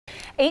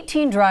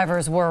18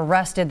 drivers were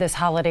arrested this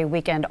holiday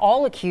weekend,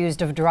 all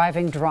accused of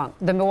driving drunk.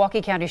 The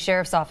Milwaukee County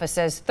Sheriff's Office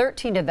says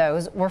 13 of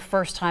those were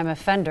first-time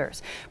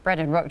offenders.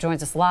 Brandon Rook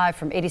joins us live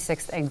from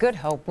 86th and Good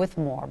Hope with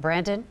more.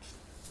 Brandon?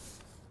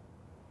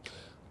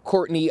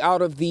 Courtney,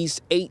 out of these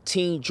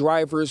 18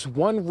 drivers,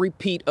 one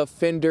repeat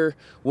offender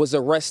was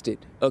arrested,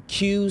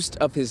 accused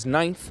of his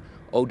 9th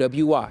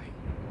OWI.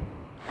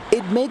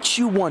 It makes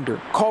you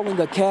wonder, calling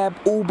a cab,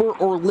 Uber,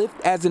 or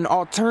Lyft as an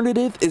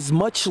alternative is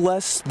much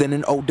less than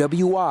an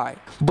OWI.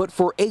 But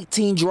for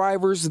 18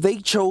 drivers, they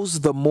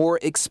chose the more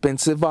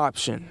expensive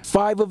option.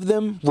 5 of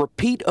them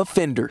repeat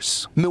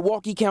offenders.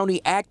 Milwaukee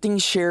County Acting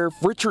Sheriff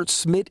Richard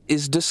Smith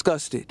is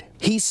disgusted.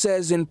 He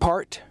says, in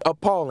part,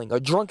 appalling, a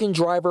drunken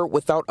driver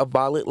without a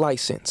valid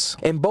license.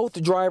 And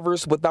both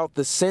drivers without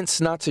the sense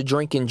not to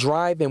drink and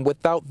drive and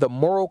without the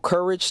moral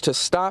courage to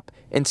stop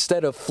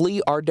instead of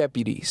flee our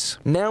deputies.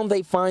 Now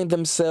they find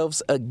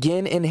themselves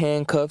again in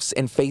handcuffs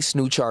and face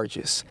new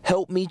charges.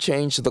 Help me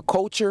change the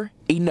culture.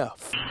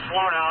 Enough.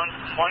 4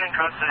 down, 1 in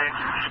custody.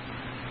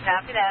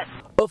 Copy that.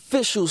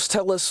 Officials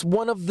tell us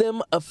one of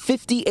them, a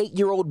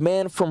 58-year-old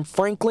man from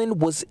Franklin,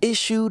 was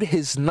issued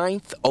his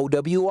 9th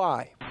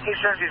OWI. He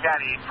says he's got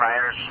 8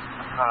 priors.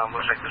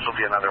 Looks like this will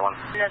be another one.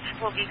 This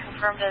will be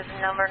confirmed as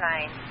number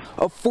 9.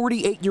 A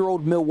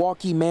 48-year-old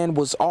Milwaukee man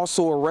was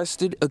also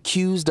arrested,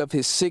 accused of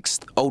his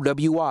 6th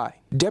OWI.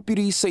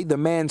 Deputies say the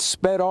man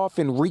sped off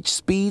and reached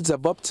speeds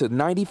of up to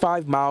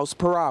 95 miles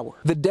per hour.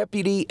 The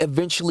deputy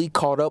eventually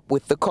caught up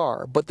with the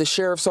car, but the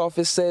sheriff's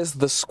office says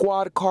the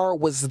squad car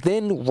was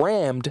then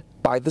rammed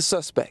by the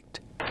suspect.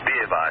 Be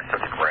advised,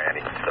 such a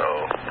granny,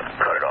 so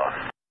cut it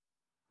off.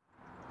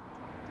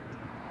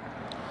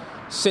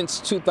 Since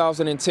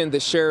 2010, the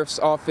sheriff's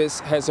office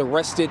has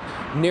arrested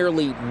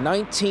nearly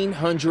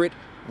 1,900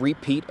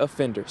 repeat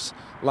offenders.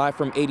 Live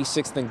from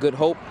 86th and Good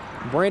Hope,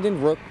 Brandon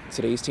Rook,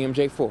 today's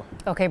TMJ4.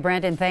 Okay,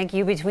 Brandon, thank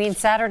you. Between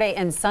Saturday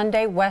and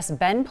Sunday, West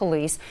Bend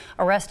police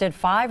arrested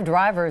 5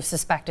 drivers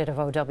suspected of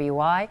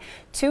OWI.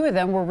 2 of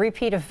them were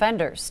repeat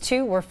offenders.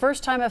 2 were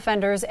first-time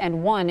offenders,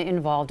 and 1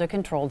 involved a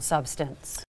controlled substance.